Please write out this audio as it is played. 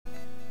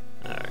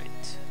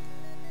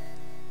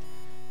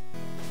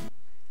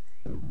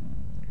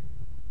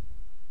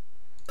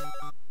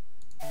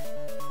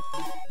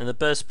And the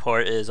best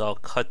part is I'll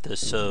cut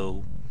this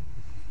so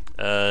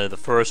the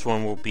first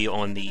one will be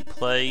on the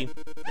play,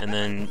 and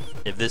then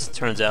if this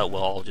turns out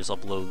well, I'll just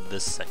upload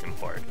this second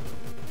part.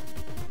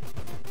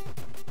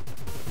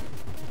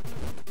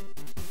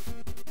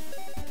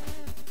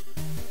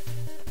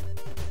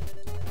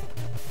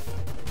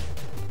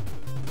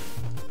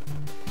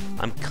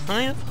 I'm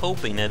kind of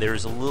hoping that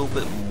there's a little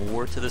bit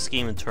more to this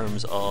game in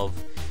terms of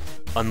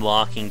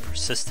unlocking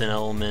persistent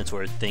elements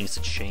or things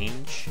to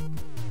change.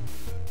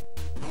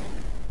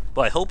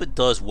 But I hope it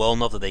does well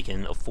enough that they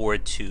can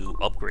afford to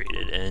upgrade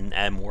it and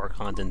add more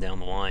content down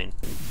the line.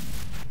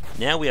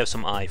 Now we have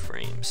some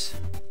iframes.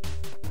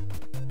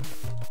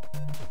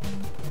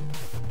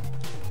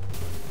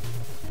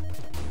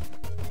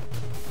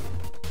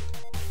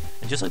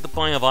 And just like the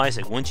Binding of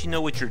Isaac, once you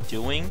know what you're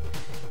doing,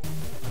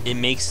 it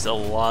makes a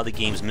lot of the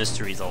game's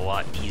mysteries a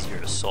lot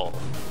easier to solve.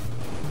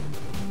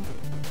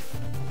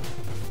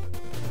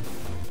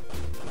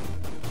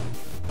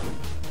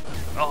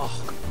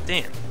 Oh,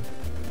 damn.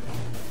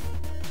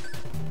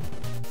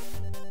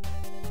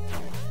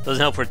 Doesn't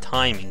help for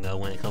timing, though,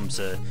 when it comes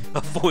to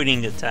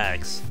avoiding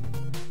attacks.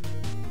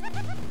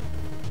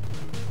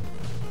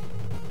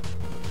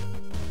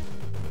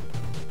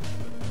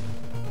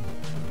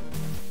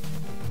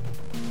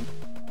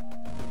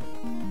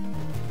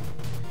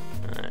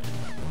 Alright.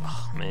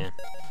 Oh, man.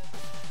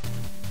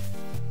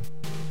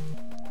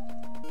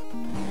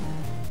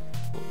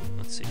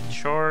 Let's see.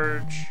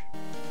 Charge.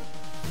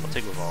 I'll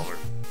take revolver.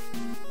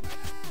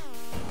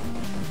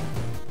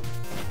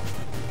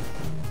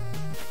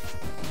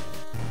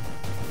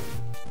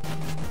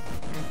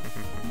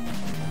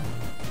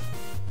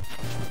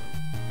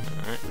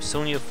 We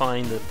still need to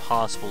find the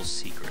possible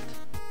secret.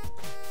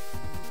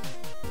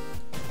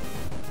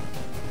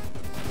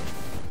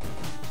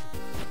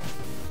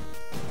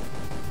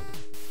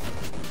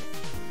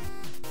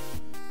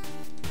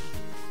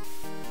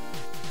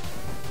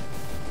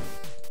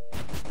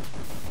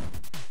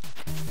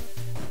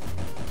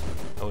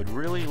 I would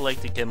really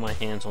like to get my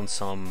hands on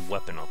some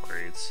weapon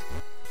upgrades.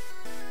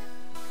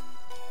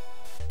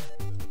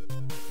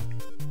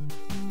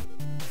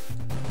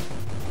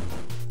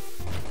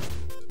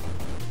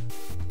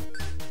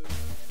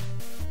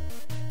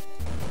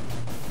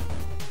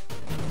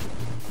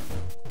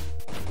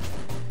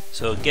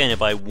 So again,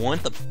 if I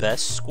want the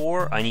best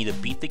score, I need to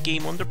beat the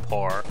game under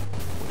par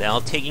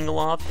without taking a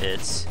lot of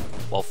hits,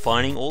 while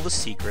finding all the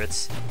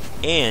secrets,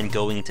 and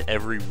going into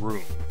every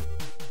room.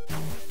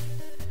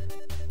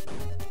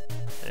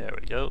 There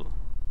we go.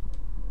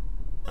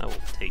 I will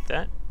take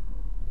that.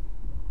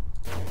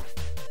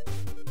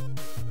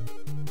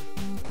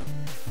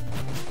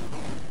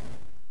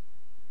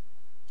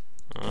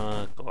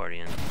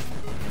 Guardian.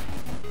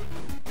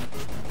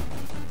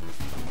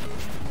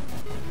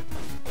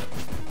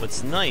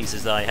 What's nice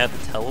is that I have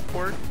the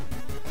teleport,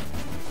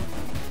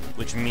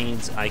 which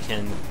means I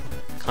can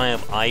kind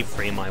of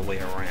iframe my way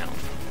around.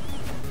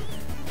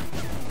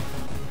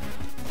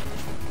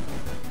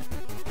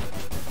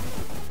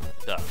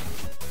 Duh.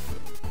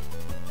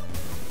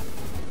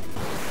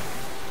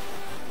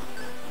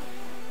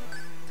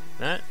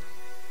 That.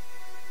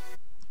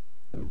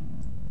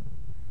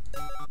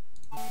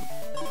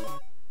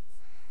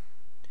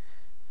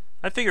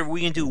 I figure if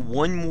we can do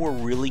one more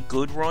really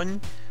good run,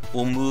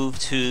 we'll move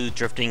to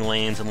Drifting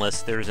Lands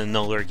unless there's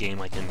another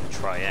game I can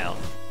try out.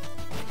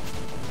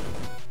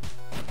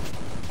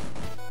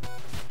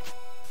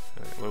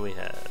 Alright, what do we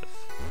have?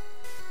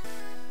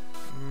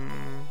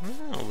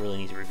 I don't really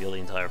need to reveal the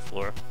entire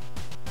floor.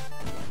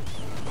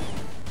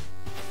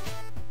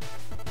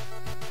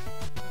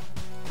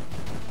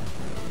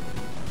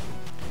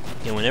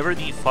 And whenever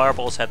the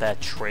fireballs have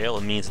that trail,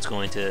 it means it's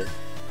going to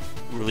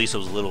release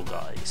those little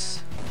guys.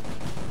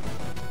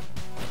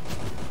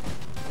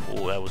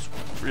 Oh, that was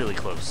really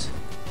close.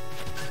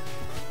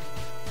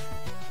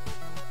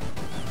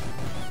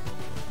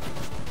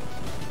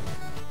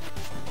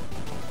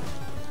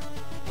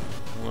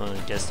 Well, I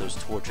guess those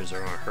torches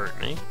are gonna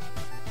hurt me.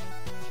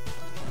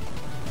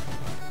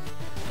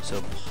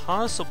 So,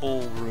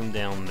 possible room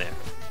down there.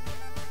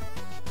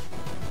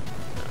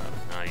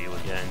 Not you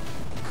again.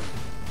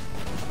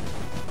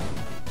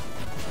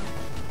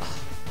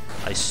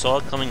 I saw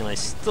it coming and I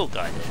still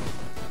got hit.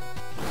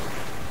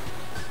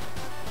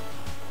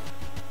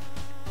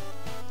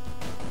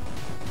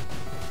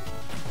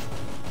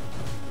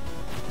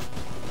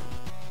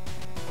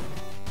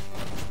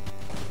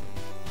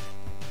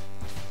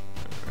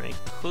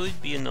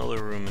 Could be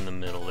another room in the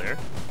middle there.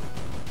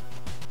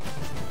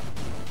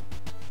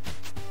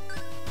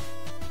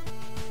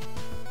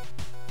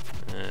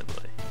 Oh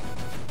boy.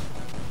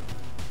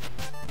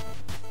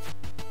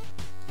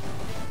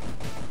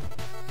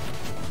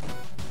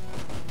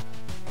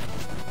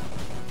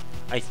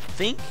 I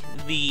think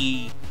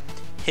the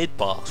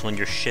hitbox on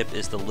your ship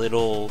is the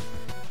little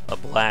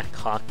black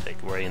cockpit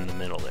right in the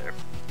middle there.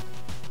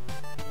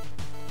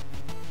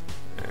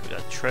 Alright, we got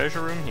a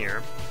treasure room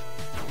here.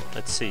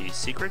 Let's see,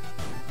 secret?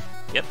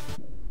 Yep.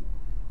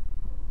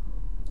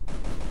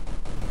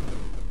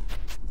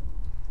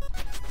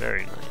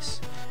 Very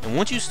nice. And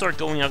once you start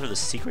going after the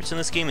secrets in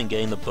this game and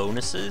getting the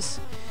bonuses,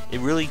 it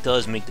really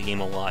does make the game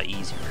a lot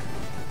easier.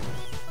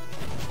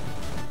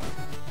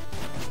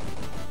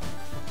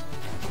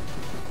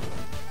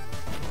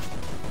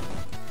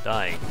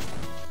 Die.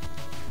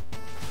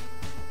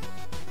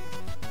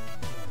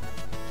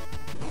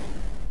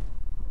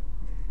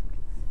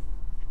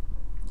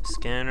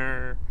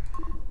 Scanner,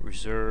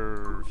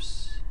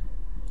 reserves.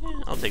 Yeah,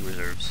 I'll take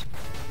reserves.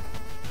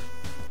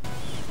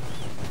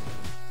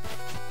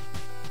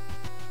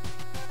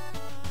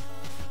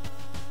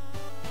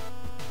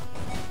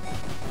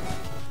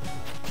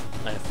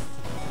 I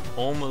have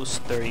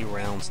almost 30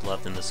 rounds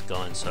left in this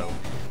gun, so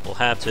we'll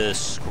have to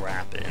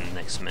scrap it in the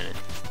next minute.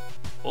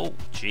 Oh,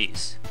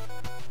 jeez.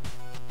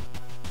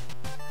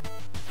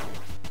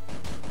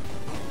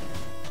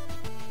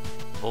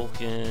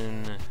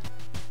 Vulcan.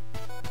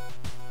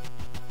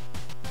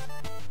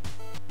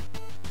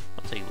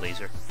 I'll take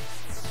laser.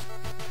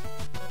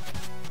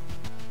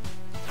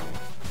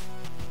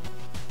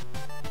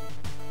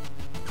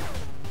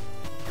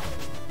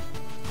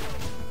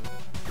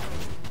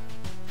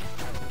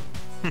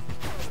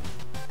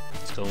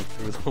 It's going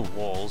through the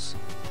walls.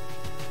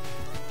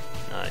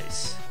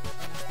 Nice.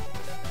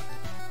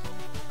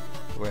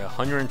 We're at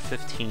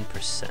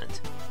 115%.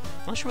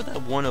 I'm not sure what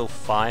that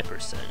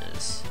 105%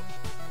 is.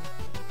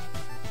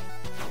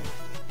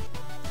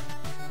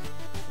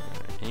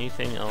 Alright,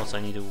 anything else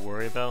I need to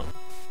worry about?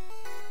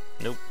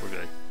 Nope, we're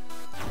good.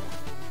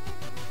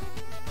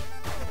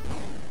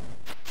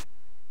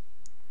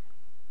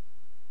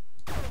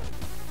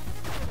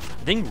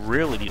 I think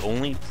really the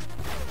only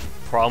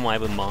problem I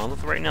have with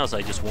Monolith right now is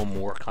I just want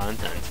more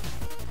content.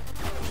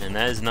 And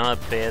that is not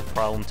a bad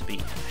problem to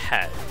be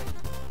had.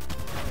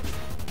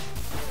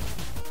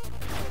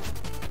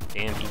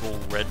 Damn evil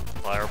red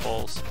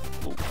fireballs.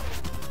 Ooh.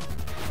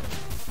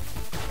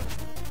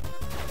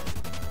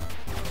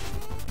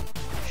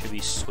 Should be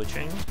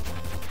switching.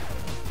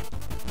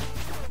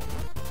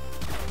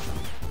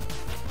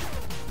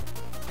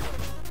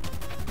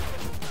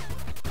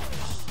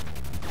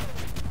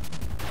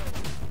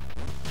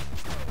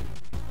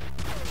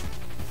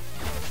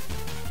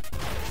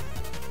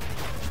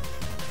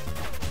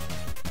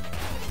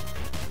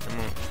 Come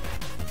on.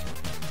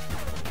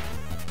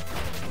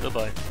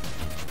 Goodbye.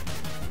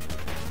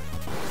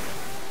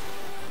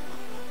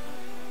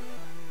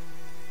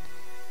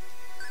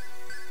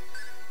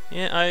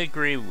 Yeah, I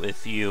agree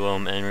with you,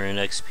 Enrin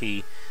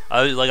XP.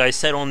 Like I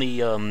said on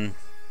the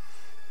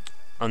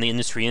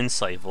Industry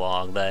Insight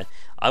vlog, that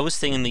I was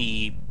thinking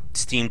the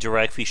Steam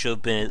Direct fee should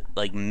have been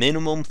like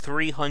minimum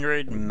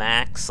 $300,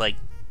 max like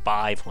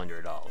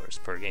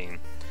 $500 per game.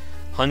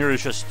 100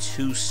 is just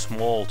too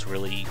small to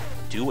really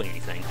do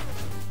anything.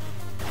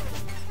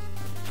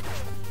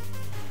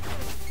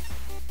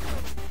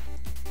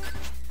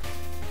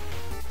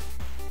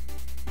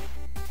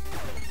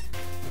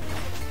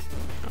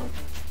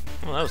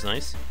 Oh, that was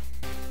nice.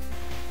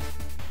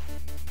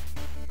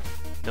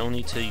 Don't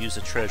need to use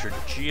the treasure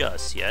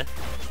just yet.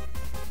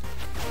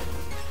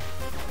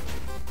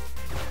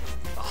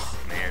 Oh,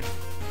 man.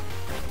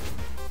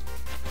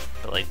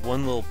 But like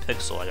one little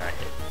pixel I got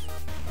hit.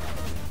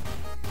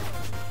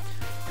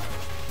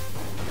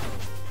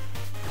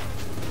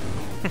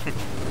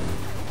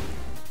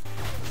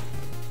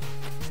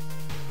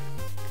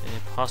 Okay,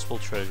 possible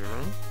treasure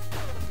room.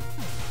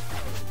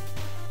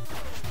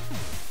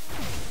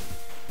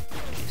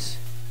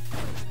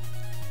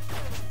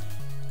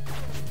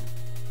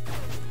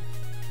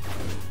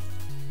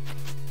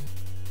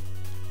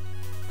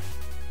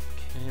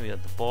 We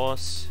got the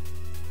boss.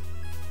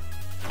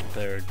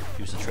 Better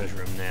use the treasure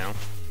room now.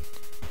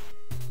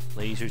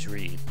 Lasers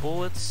read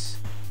bullets.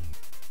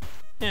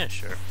 Yeah,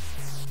 sure.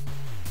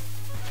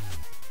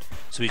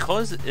 So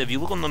because if you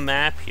look on the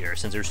map here,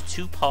 since there's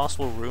two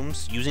possible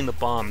rooms, using the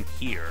bomb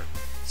here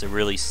is a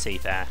really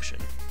safe action.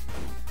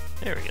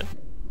 There we go.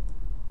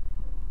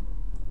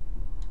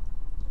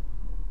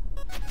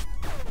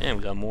 And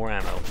we got more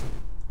ammo.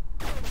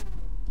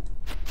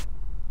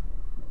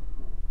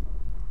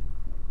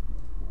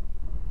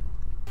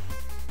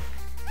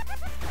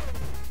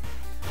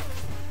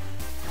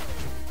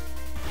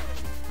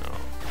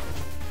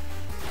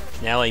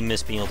 Now I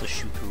miss being able to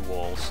shoot through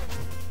walls.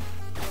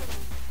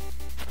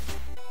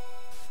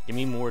 Give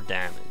me more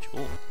damage.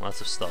 Oh, lots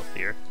of stuff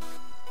here.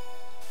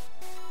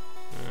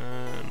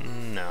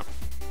 No.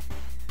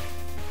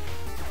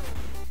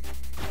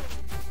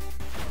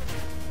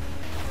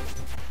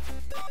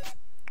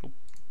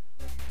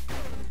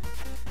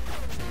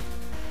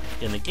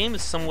 And the game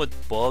is somewhat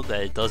bugged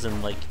that it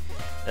doesn't like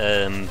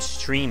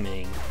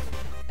streaming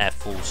at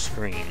full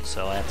screen,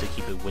 so I have to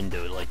keep it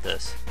windowed like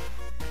this.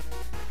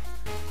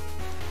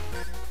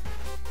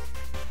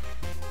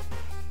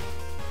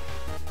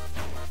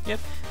 Yep,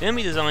 the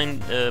enemy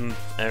design,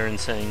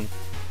 Aaron's saying,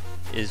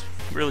 is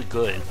really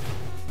good.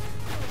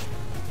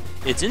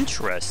 It's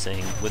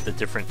interesting with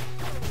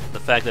the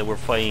fact that we're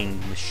fighting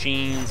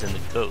machines and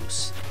the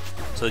ghosts,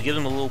 so it gives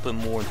them a little bit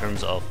more in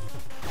terms of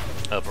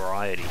a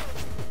variety.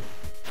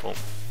 Oh.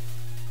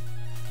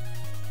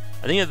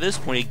 I think at this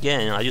point,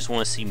 again, I just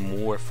want to see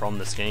more from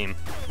this game.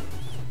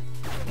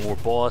 More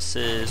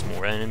bosses,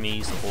 more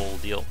enemies, the whole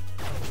deal.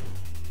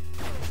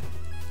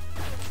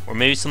 Or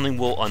maybe something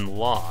will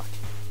unlock.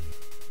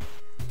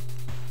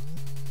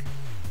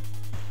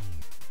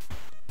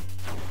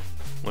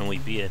 When we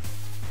beat it.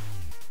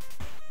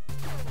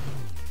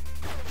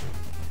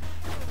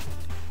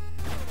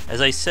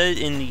 As I said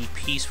in the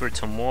piece for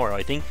tomorrow,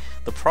 I think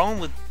the problem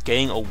with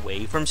getting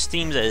away from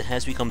Steam is that it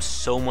has become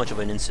so much of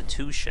an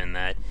institution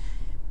that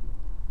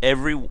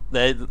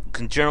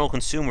general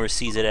consumer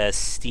sees it as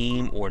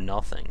Steam or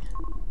nothing.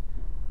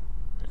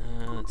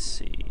 Let's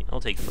see.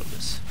 I'll take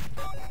focus.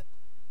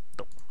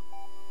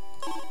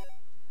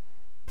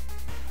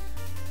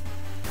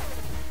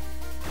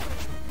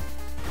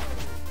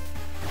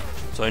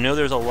 So I know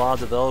there's a lot of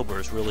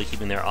developers really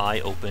keeping their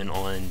eye open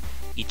on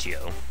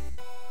itch.io.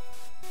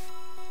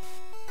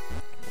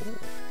 Ooh.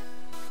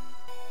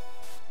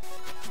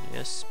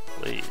 Yes,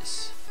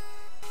 please.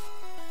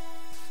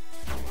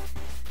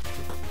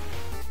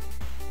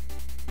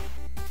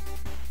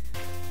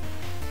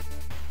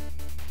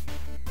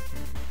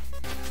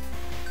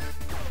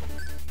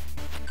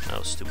 That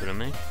was stupid of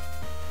me.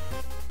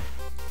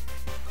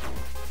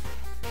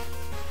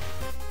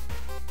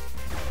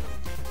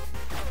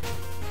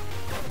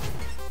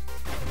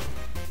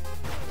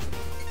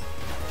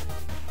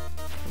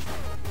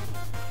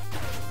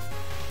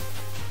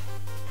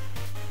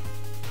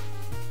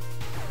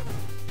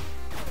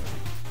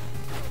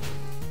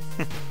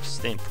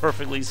 Staying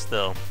perfectly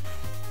still.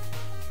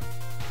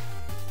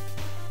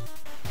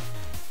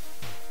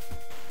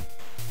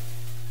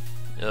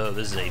 Oh,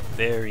 this is a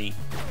very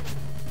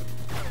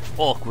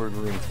awkward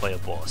room to fight a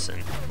boss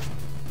in.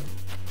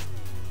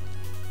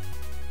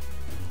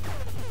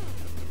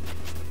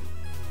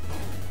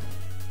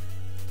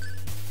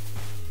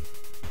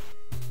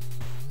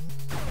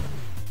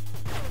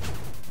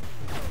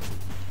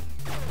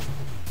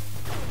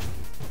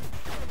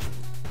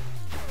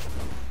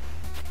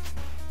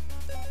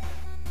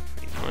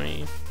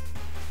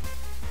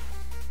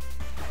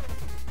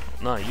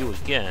 Not you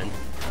again.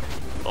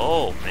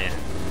 Oh man.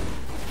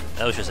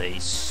 That was just a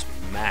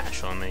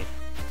smash on me.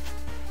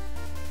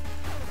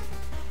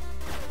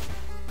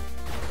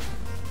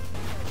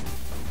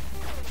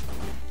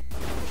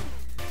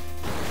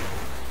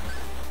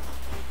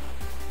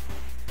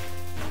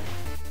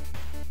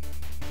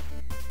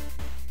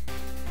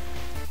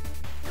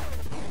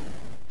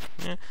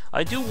 Yeah,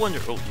 I do wonder.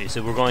 Okay,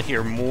 so we're going to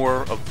hear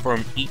more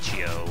from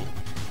itch.io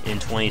in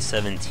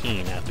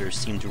 2017 after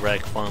Steam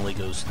Direct finally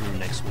goes through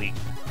next week.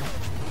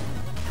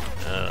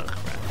 Crap.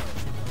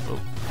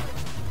 Oh.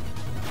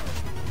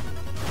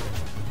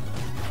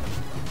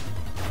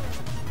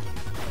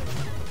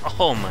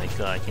 Oh my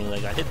god, I can't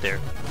believe I got hit there.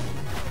 Right.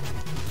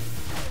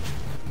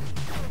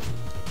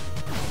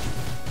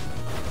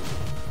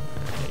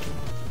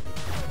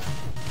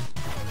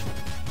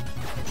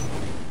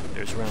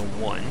 There's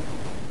round 1.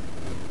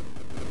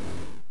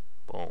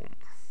 Boom.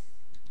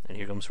 And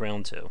here comes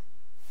round 2.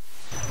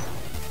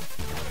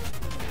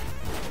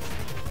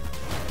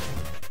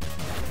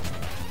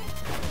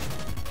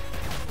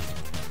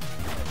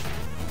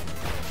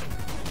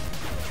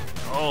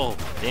 Oh,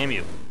 damn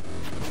you.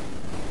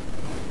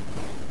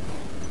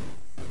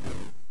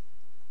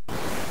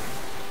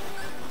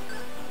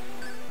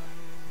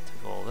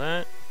 Take all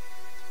that.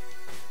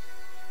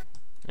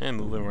 And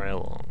moving right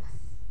along.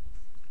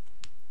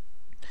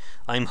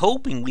 I'm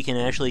hoping we can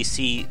actually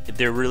see if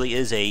there really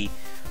is a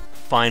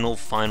final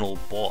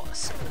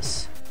boss in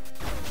this.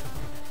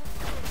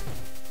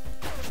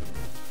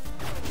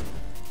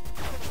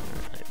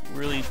 I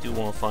really do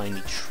want to find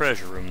the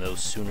treasure room though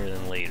sooner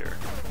than later.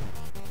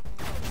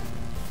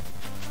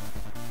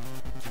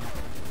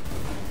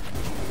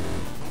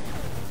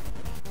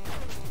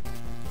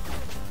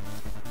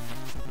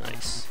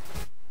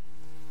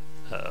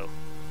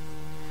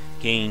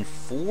 Gain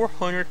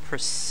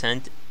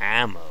 400%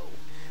 ammo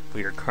for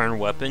your current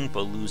weapon,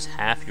 but lose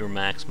half your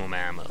maximum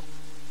ammo.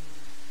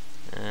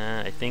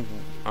 I think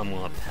I'm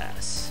gonna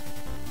pass.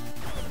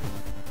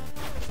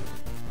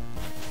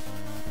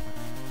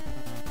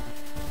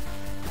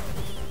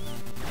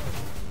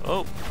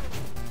 Oh!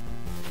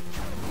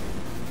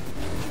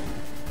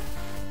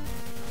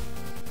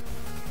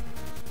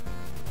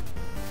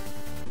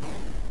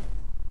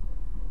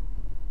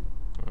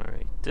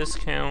 Alright,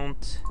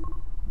 discount.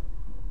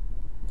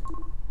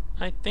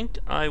 I think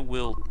I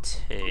will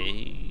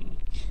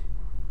take...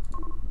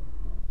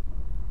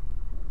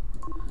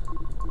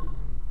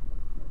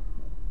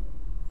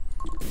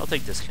 I'll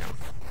take discount.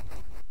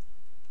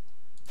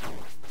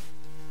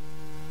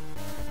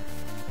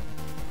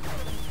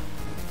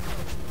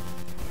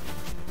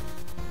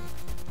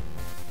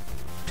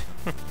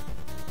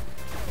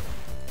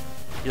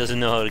 He doesn't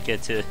know how to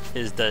get to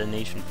his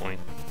detonation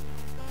point.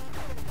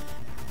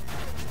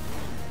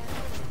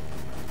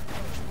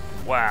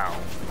 Wow,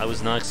 I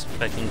was not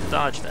expecting to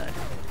dodge that.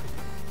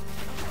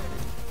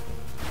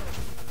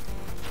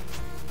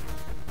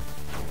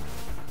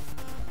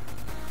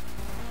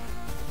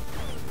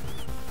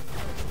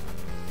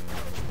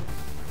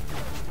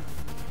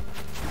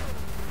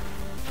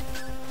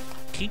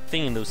 keep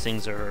thinking those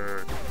things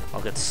are...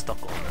 I'll get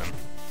stuck on them.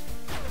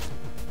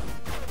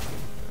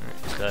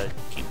 Alright, just gotta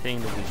keep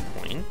hitting the weak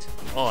point.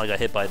 Oh, I got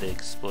hit by the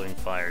exploding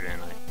fire, didn't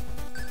I?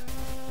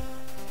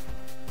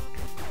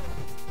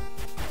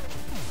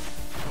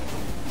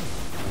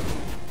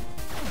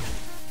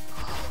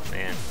 Oh,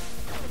 man.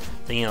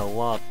 Taking a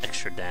lot of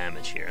extra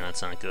damage here, and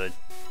that's not good.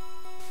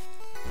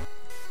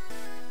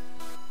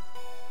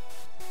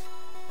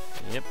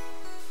 Yep.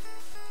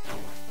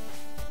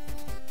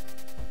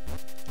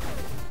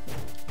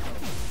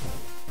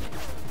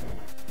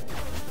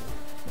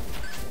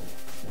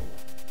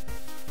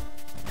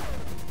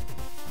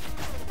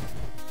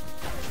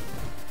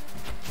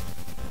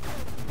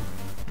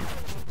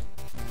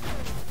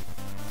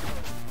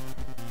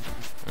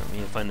 Let me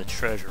find the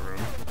treasure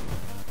room.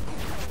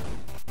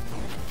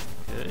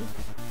 Good.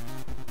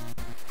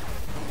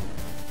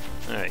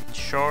 Alright,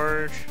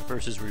 charge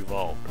versus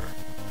revolver.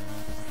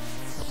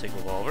 I'll take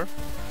revolver.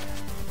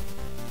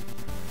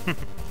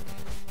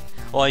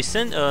 Well, I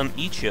sent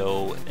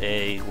Icho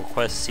a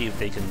request to see if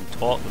they can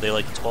talk. They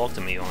like to talk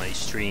to me on a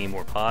stream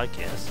or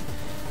podcast.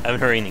 I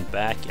haven't heard anything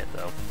back yet,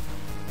 though.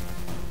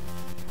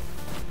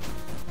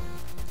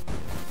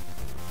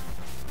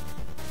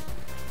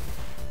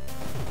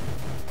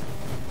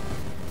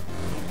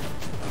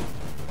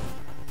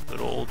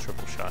 Good old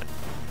triple shot.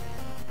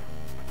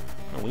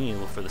 Oh, we need to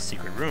look for the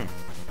secret room.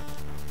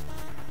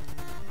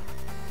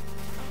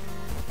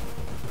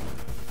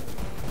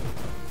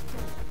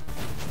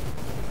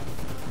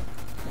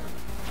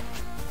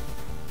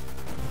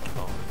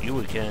 You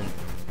again.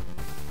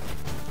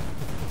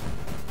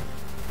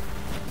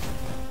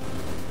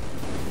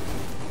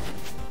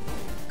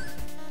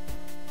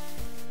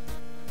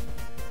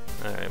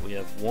 Alright, we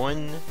have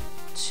 1,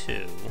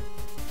 2.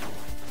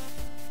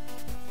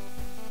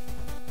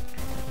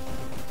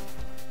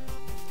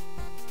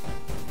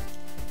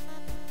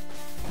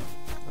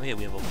 Oh yeah,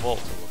 we have a vault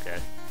to look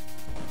at.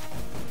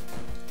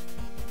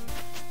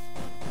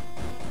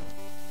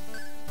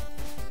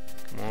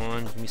 Come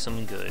on, give me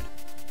something good.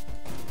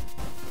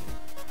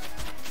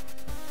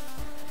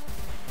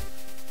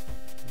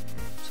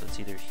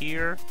 Either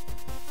here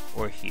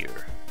or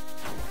here.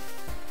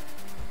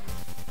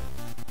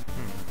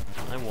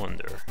 I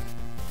wonder.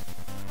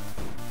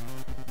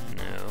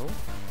 No.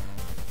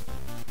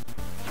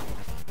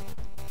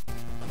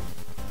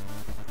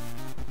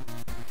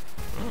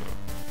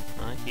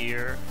 Not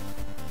here.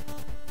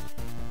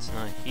 It's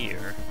not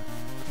here.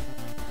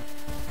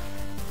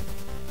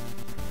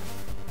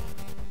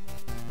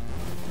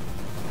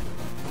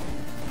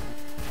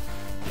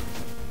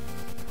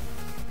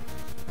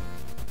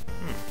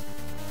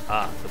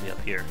 Ah, it'll be up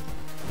here.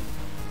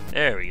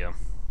 There we go.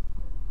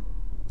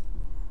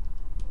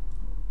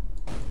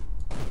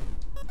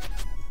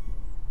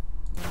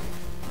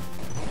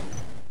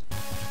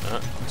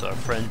 It's our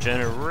friend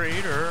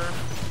Generator.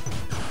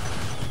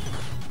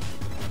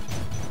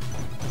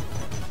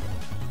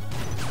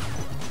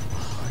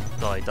 I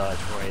thought I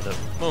dodged right at the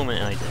moment,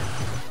 and I did.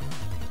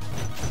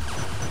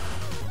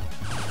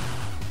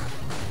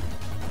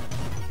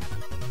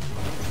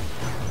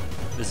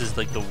 This is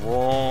like the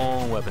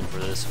wrong weapon for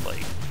this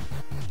fight.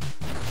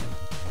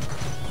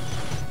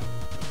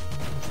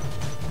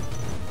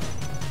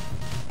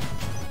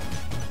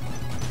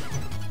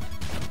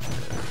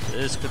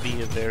 This could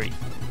be a very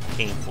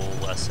painful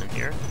lesson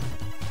here.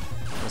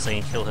 Unless I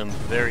can kill him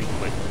very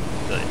quickly.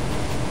 Good.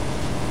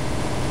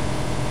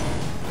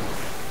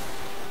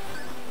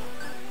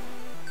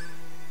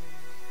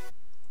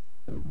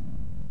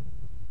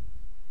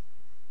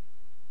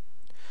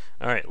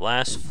 Alright,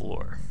 last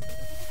floor.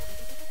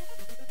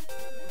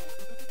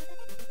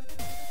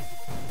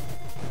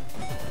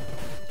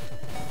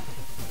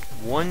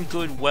 One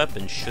good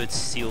weapon should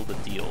seal the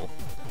deal.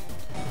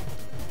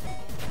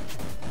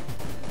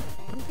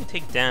 Why don't we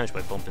take damage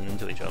by bumping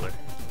into each other?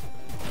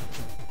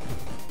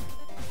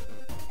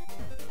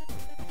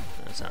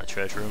 That's not a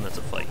treasure room, that's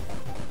a fight.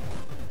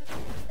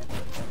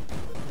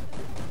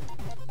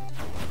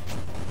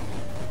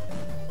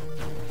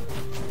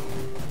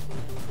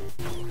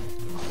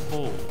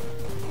 Oh.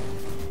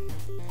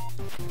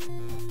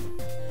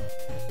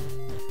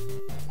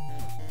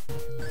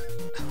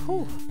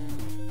 Whew.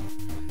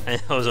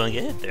 I was gonna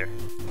get hit there.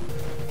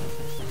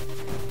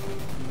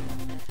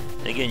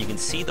 And again, you can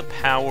see the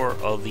power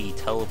of the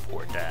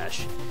teleport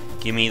dash.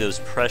 Give me those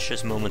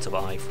precious moments of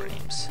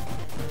iframes.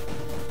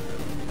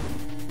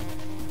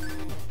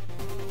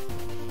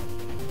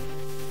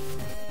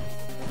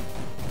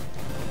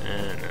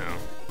 No.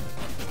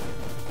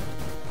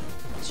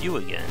 It's you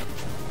again.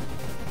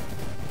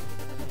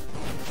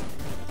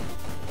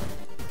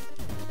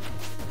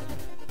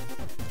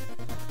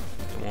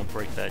 I won't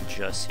break that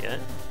just yet.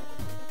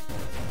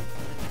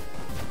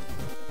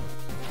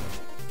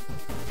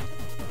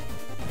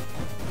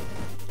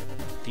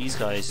 These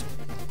guys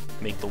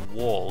make the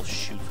wall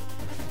shoot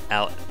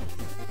out.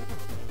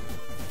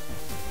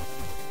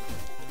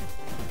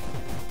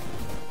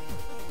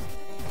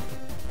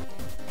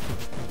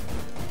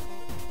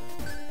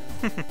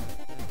 Not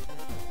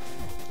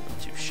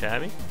too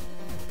shabby.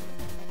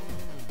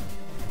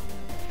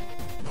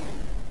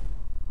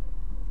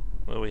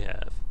 we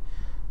have?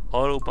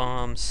 Auto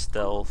bomb,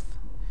 stealth.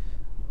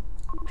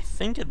 I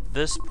think at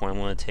this point I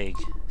want to take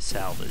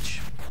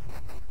salvage.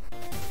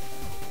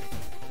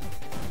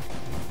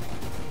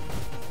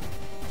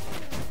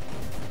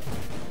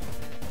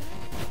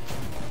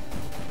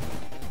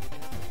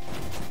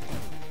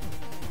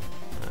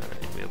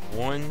 Alright, we have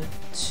 1,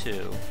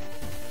 2.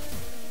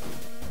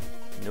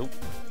 Nope,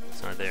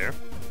 it's not there.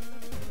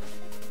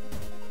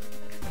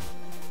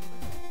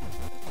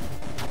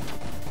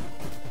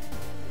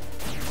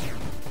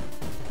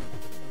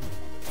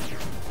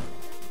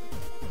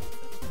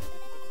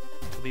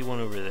 Could be one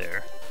over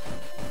there.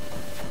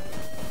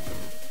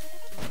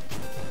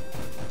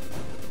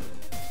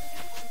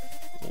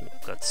 Oh,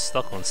 got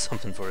stuck on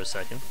something for a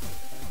second.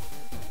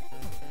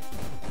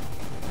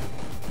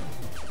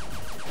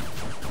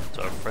 It's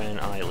our friend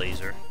eye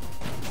laser.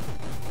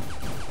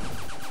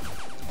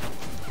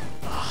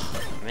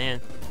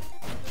 Man,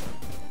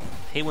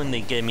 I hate when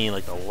they get me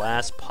like the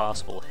last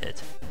possible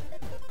hit.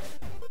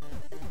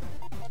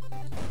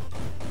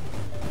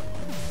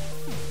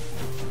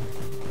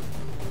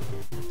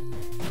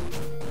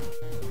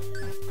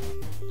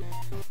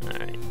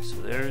 Alright, so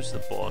there's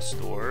the boss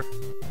door.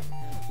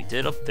 We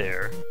did up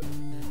there.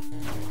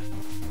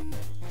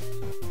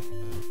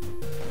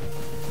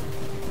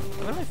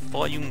 Haven't I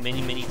fought you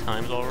many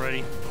times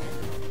already?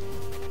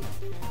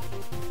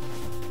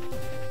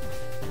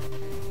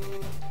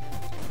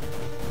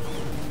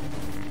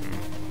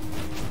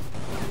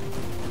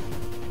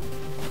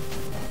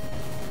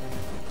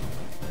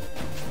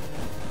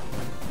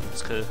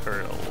 Could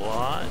hurt a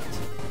lot.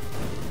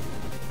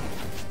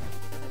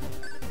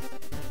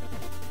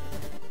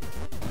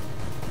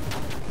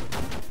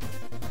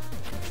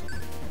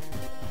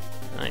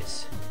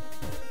 Nice.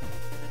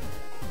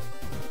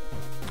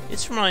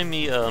 It's reminding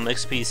me of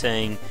XP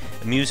saying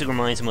the music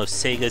reminds him of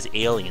Sega's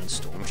Alien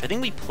Storm, which I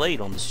think we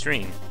played on the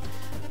stream.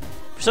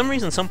 For some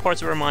reason, some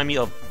parts remind me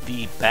of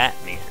the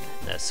Batman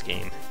NES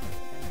game.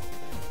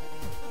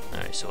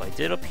 Alright, so I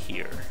did up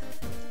here.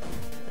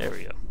 There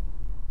we go.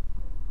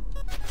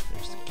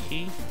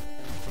 Key.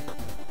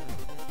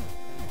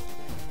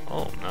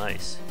 Oh,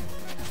 nice.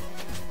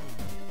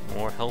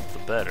 More health, the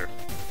better.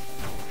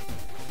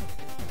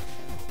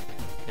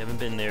 Haven't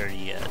been there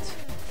yet.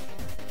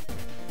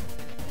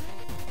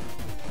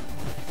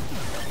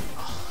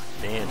 Oh,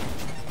 damn.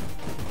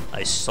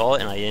 I saw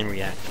it and I didn't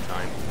react in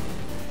time.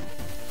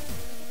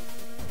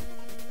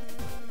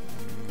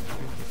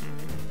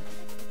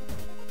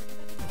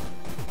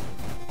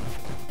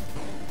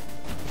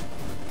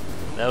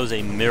 That was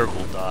a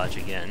miracle dodge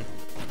again.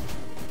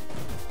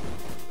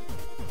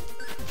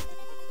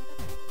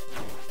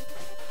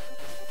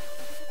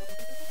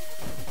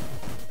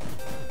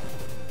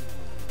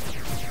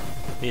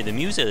 Yeah, the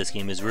music of this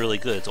game is really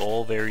good. It's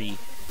all very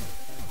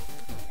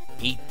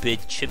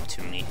 8-bit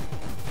chiptune-y.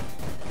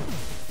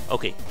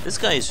 Okay, this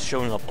guy is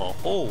showing up a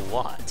whole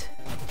lot.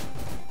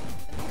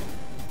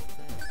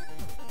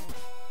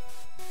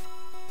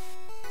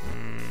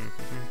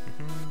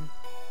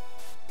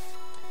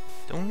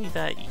 Don't need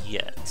that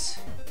yet.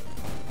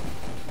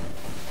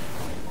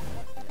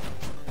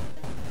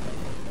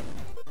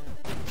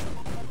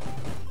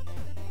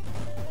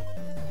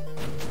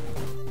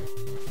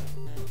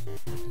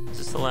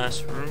 The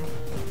last room.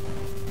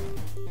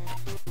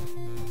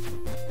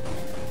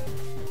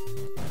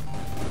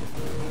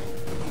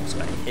 Just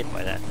got hit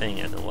by that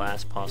thing at the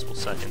last possible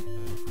second.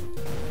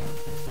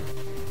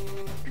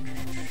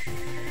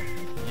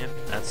 Yep,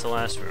 that's the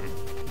last room.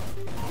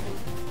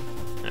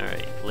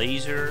 Alright,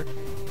 laser.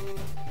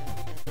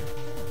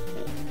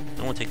 Oh,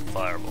 I want to take the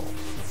fireball.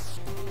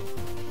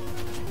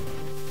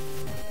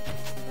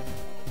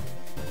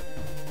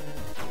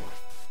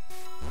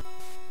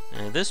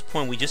 And at this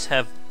point, we just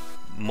have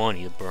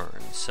money to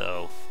burn,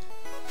 so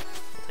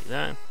we'll take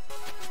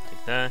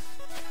that,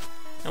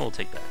 and we'll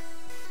take that.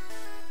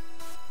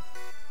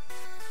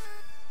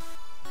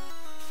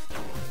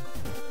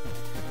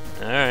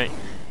 Alright,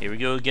 here we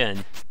go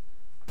again.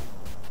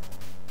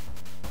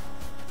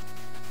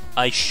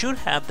 I should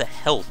have the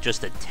health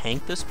just to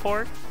tank this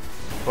part,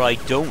 but I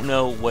don't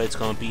know what it's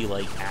going to be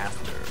like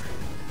after.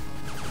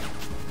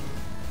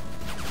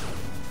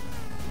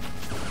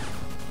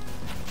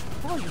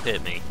 Oh, you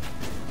hit me.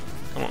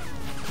 Come on.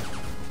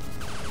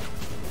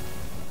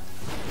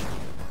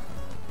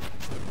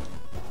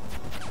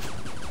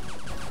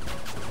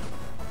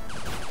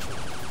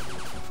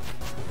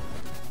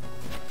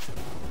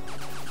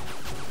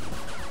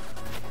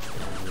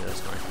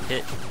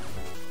 Hit.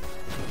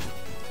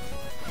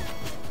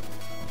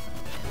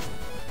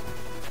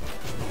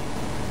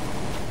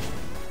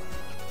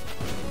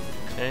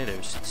 Okay,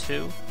 there's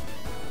 2.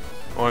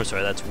 Oh, I'm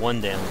sorry, that's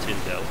 1 down, 2 to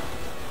go.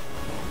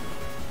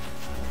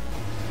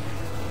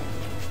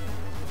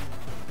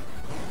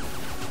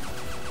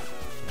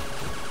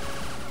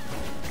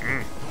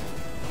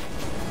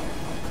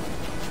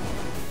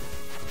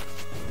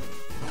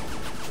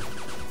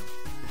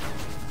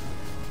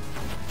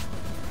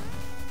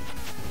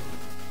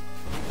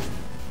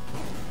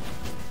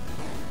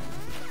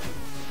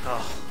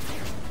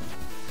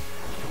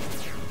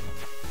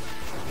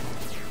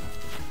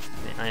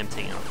 am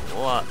taking a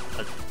lot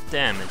of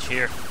damage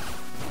here.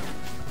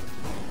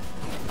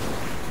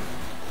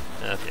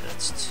 Okay,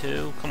 that's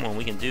 2. Come on,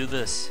 we can do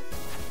this.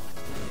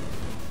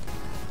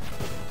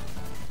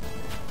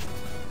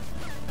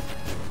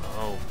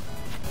 Oh.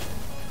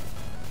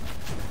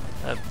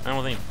 I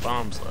don't think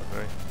bombs left,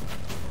 right?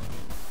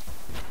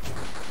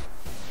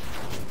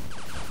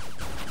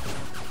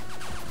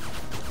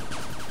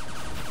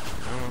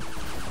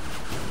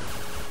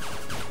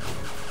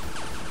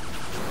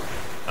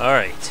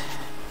 Alright.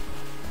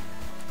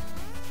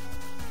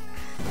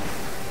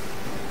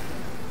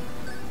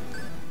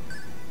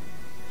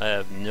 I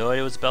have no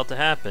idea what's about to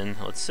happen.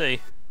 Let's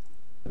see.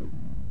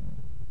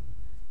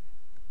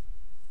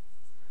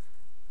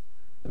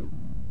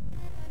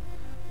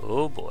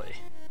 Oh boy.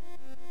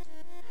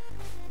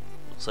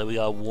 Looks like we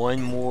got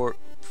one more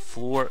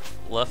floor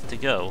left to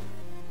go.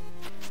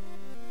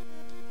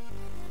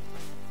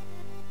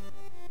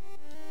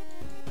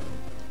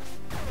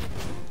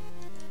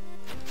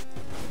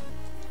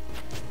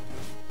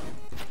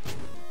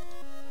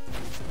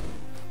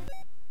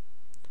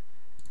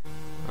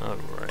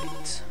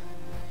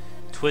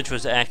 Twitch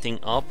was acting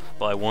up,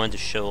 but I wanted to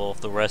show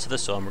off the rest of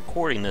this, so I'm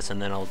recording this and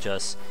then I'll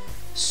just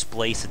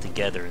splice it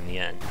together in the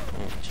end.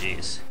 Oh,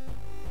 jeez.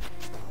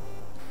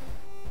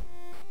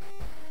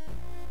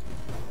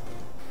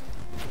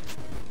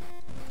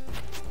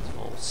 It's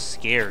all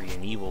scary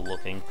and evil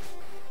looking.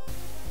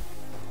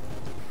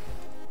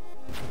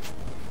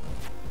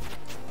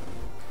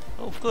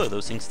 Oh, good,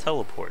 those things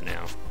teleport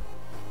now.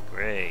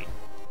 Great.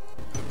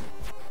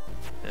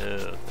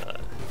 Oh,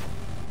 God.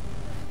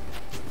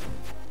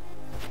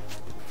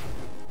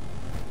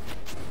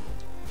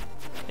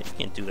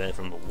 Can't do that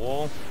from the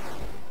wall.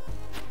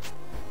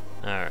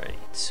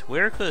 Alright.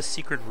 Where could a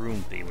secret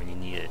room be when you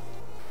need it?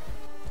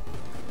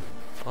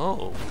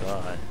 Oh,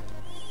 God.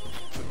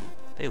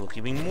 They look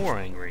even more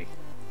angry.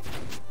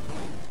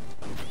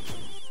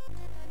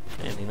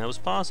 I didn't think that was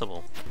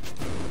possible.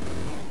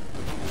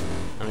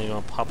 I mean,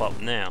 gonna pop up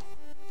now.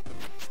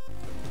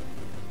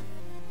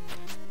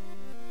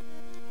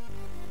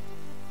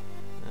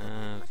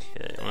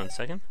 Okay, 1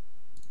 second.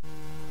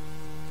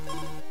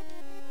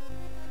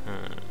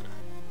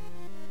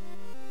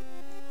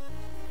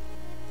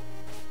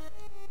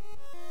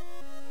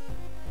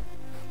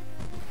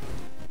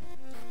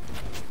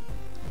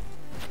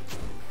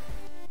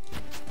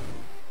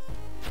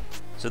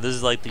 So this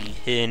is like the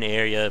hidden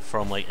area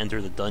from like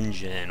Enter the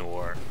Dungeon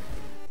or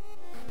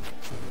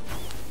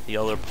the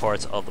other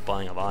parts of the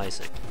Binding of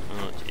Isaac.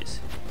 Oh jeez.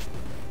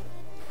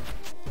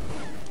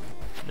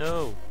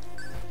 No.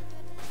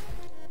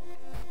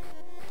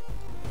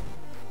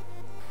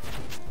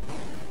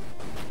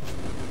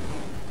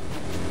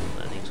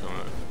 That thing's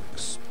gonna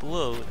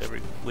explode every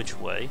which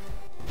way.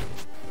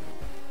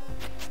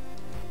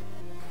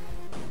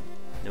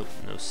 Nope,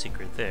 no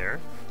secret there.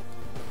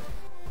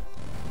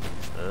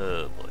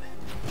 Oh boy.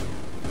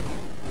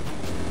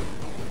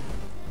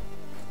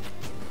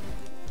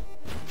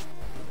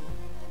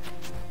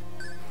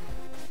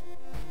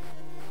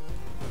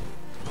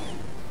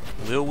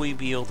 Will we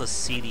be able to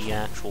see the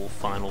actual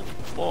final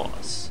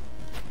boss?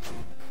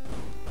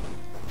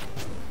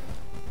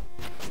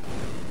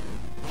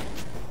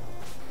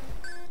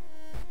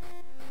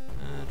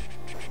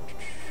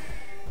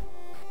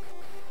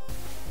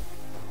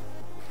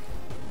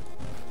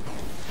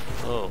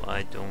 Oh,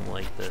 I don't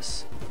like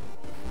this.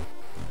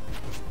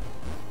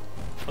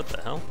 What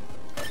the hell?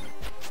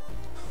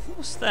 What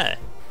was that?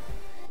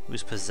 He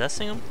was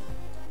possessing him?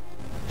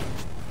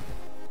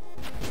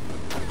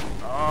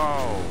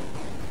 Oh!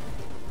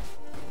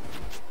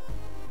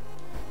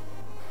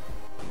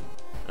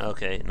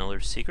 Okay, another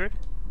secret.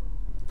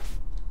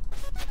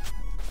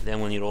 Then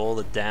we'll need all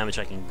the damage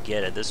I can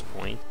get at this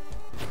point.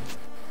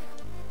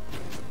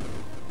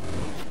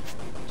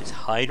 Just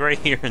hide right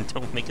here and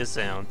don't make a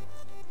sound.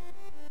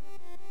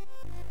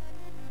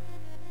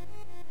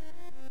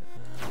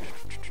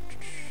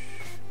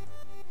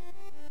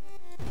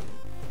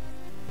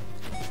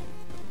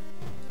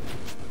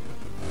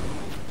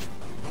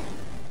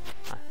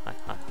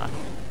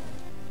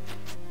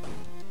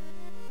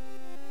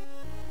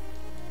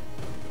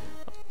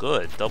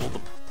 Good, double the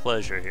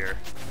pleasure here.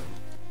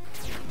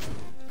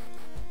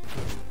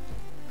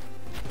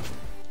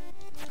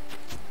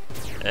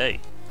 Hey.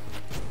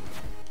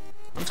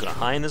 I'm just gonna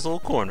hide in this little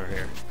corner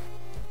here.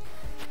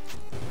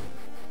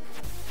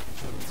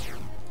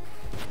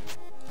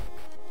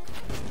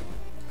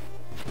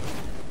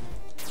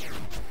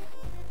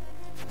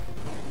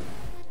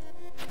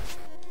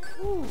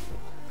 Ooh.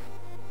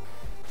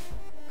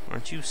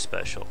 Aren't you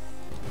special?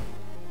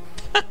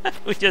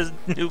 We just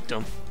nuked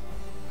him.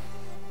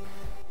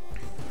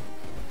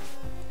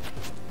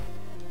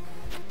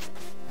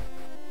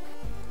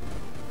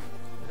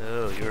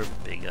 Oh, you're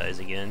big guys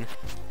again.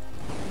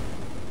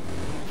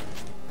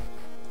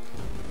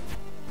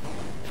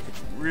 I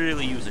could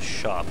really use a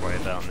shop right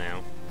about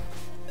now.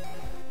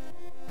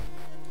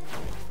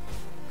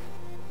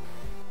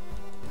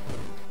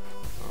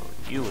 Oh,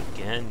 you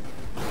again.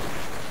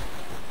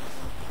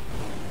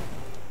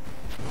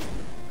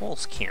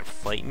 Normals can't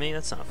fight me,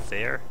 that's not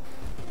fair.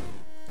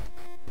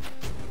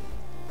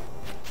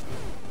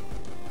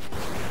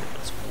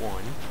 That's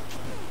one.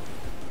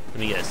 Let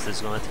me guess, this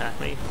is gonna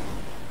attack me?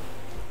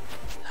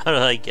 How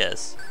did I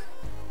guess?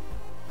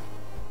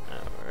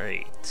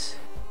 Alright.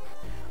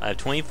 I have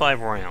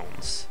 25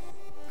 rounds.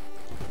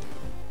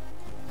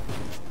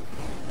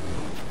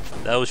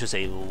 That was just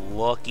a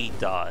lucky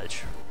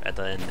dodge at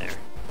the end there.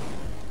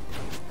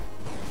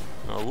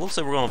 Well, it looks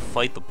like we're going to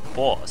fight the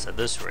boss at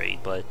this rate,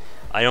 but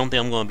I don't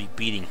think I'm going to be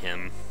beating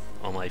him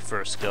on my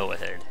first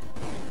go-ahead.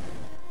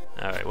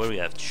 Alright, what do we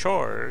have?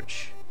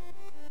 Charge.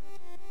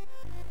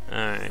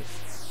 Alright.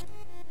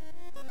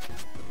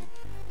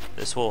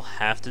 This will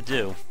have to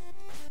do.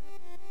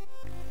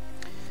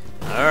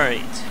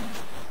 Alright.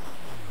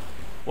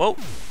 Whoa!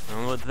 I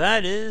don't know what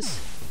that is.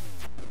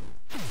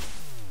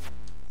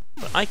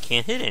 But I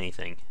can't hit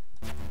anything.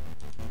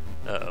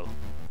 Uh-oh.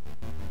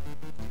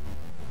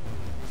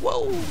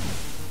 Whoa!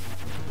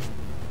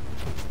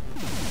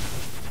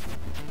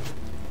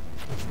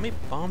 How many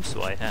bombs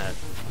do I have?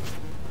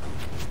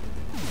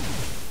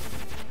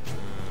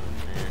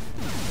 Oh, man.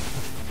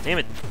 Damn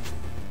it!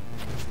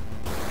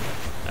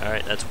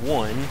 Alright, that's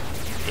one.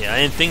 Yeah, I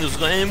didn't think it was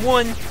going to end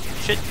one!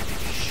 Shit!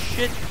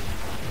 Shit!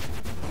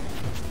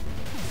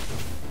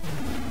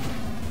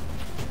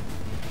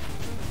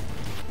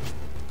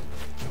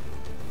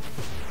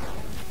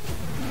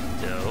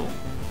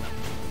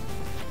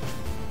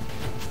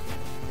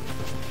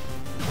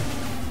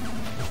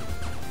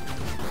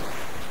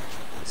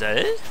 Is that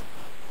it?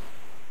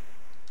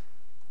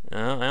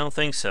 No, I don't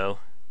think so.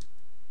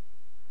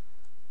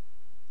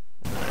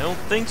 I don't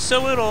think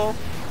so at all.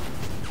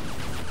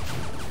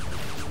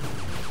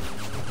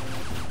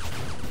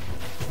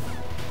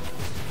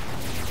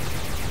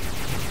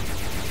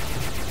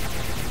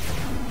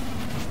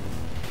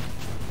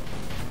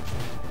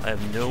 I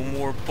have no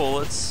more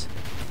bullets.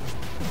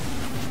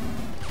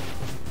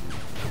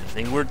 I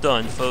think we're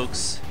done,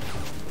 folks.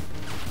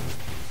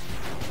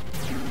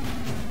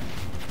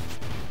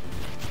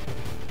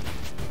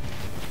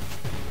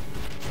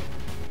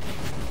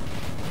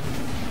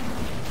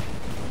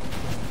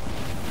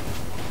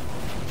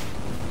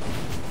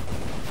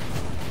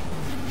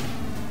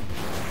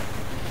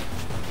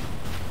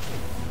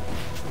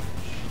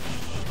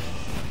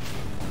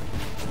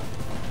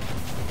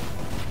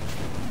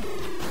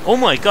 Oh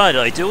my god,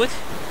 did I do it?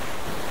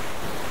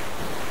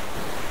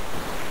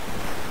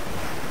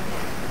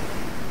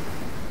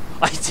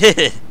 I did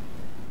it!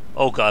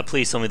 Oh god,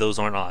 please tell me those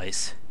aren't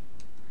eyes.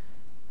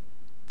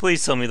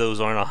 Please tell me those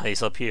aren't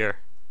eyes up here.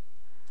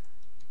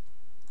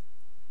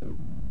 I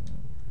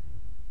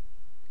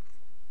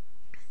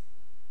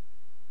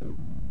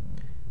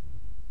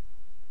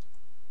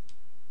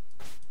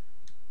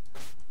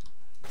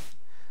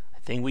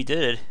think we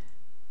did it.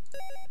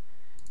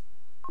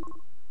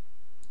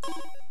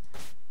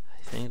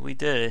 I think we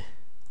did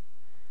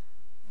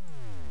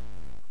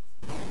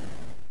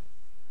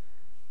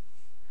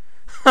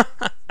it.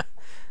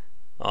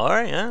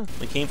 Alright, yeah.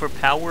 We came for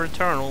Power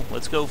Eternal.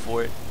 Let's go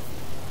for it.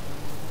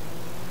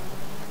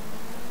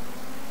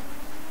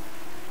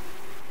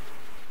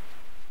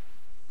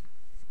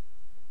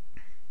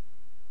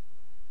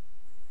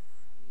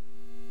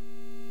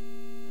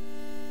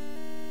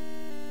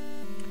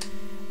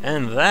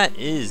 And that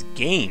is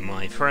game,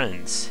 my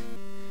friends.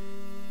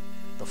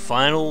 The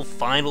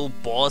final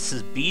boss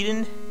is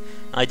beaten.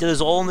 I did this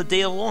all on the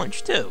day of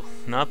launch, too.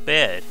 Not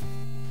bad.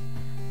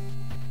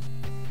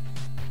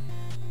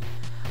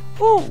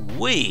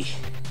 Ooh-wee.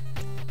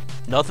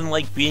 Nothing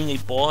like beating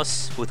a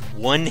boss with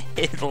one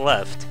hit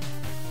left.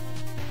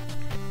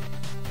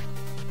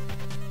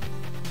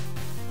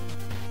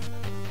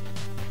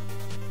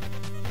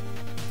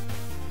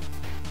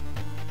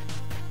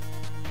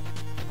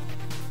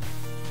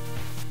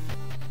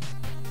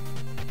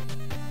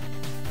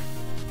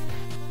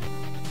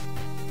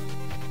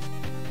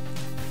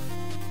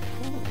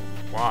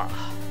 Wow.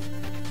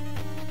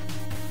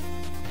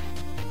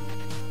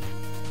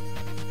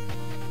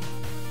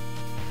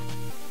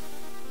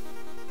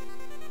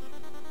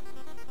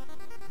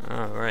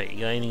 Alright,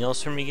 you got anything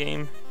else for me,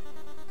 game?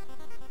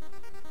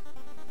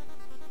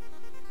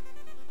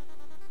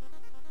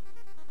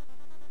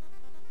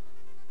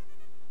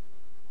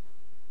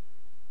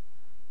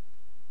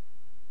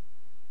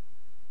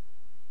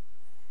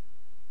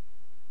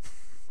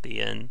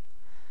 The end.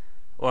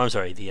 Oh, I'm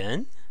sorry, the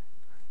end?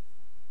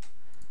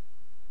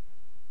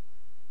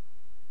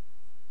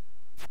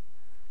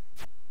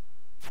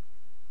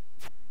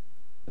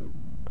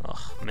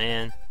 Oh,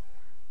 man.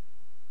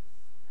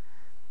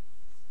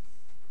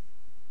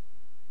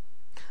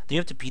 Do you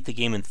have to beat the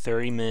game in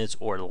 30 minutes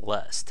or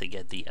less to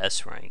get the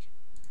S rank?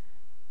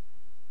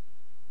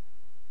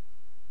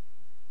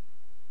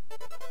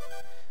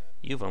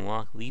 You've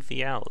unlocked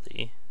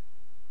lethality.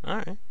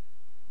 Alright.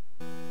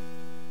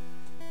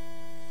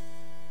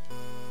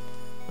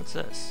 What's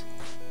this?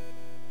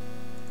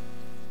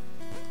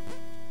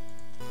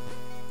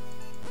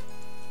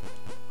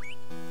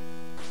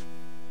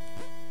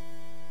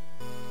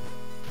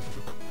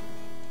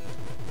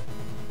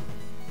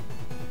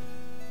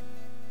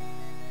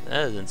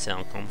 That doesn't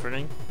sound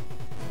comforting.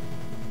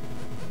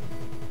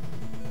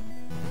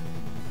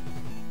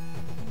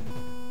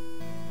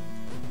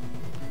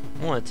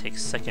 I want to take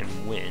second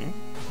win,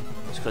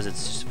 just because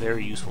it's just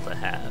very useful to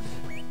have.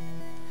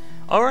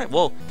 Alright,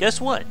 well, guess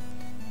what?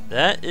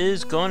 That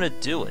is gonna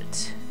do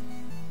it.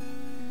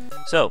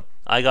 So,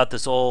 I got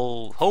this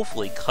all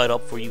hopefully cut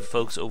up for you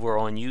folks over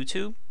on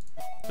YouTube.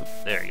 Oop,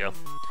 there you go.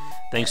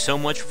 Thanks so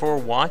much for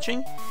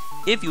watching.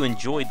 If you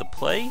enjoyed the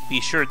play,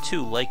 be sure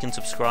to like and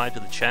subscribe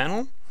to the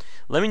channel.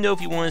 Let me know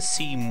if you want to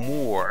see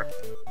more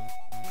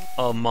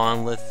of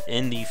Monolith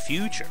in the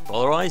future. But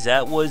otherwise,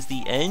 that was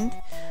the end.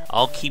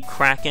 I'll keep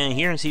cracking in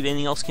here and see if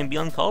anything else can be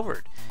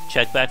uncovered.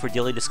 Check back for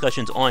daily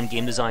discussions on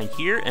game design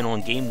here and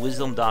on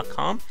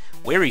GameWisdom.com,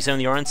 where we examine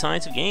the art and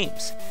science of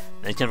games.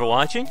 Thanks again for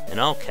watching, and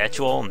I'll catch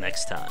you all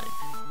next time.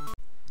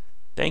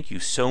 Thank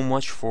you so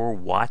much for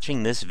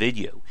watching this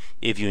video.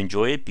 If you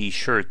enjoy it, be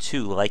sure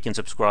to like and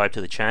subscribe to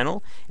the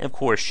channel, and of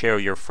course share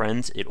with your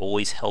friends. It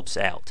always helps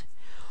out.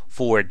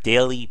 For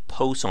daily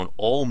posts on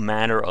all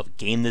manner of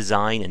game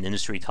design and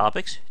industry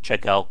topics,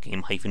 check out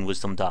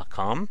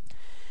game-wisdom.com.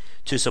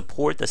 To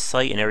support the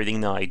site and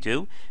everything that I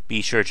do,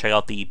 be sure to check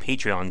out the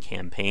Patreon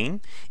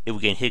campaign. If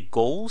we can hit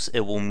goals,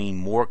 it will mean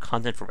more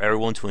content for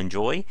everyone to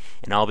enjoy,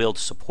 and I'll be able to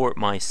support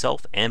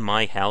myself and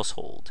my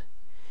household.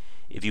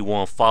 If you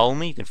want to follow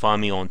me, you can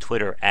find me on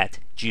Twitter at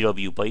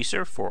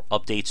GWBycer for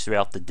updates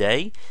throughout the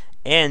day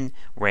and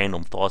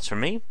random thoughts from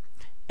me.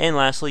 And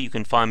lastly, you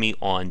can find me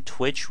on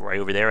Twitch right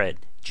over there at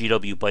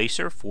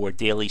GWBycer for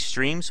daily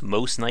streams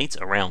most nights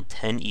around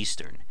 10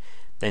 Eastern.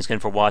 Thanks again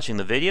for watching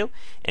the video,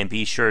 and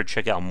be sure to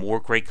check out more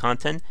great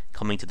content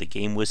coming to the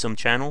Game Wisdom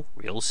channel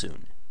real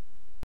soon.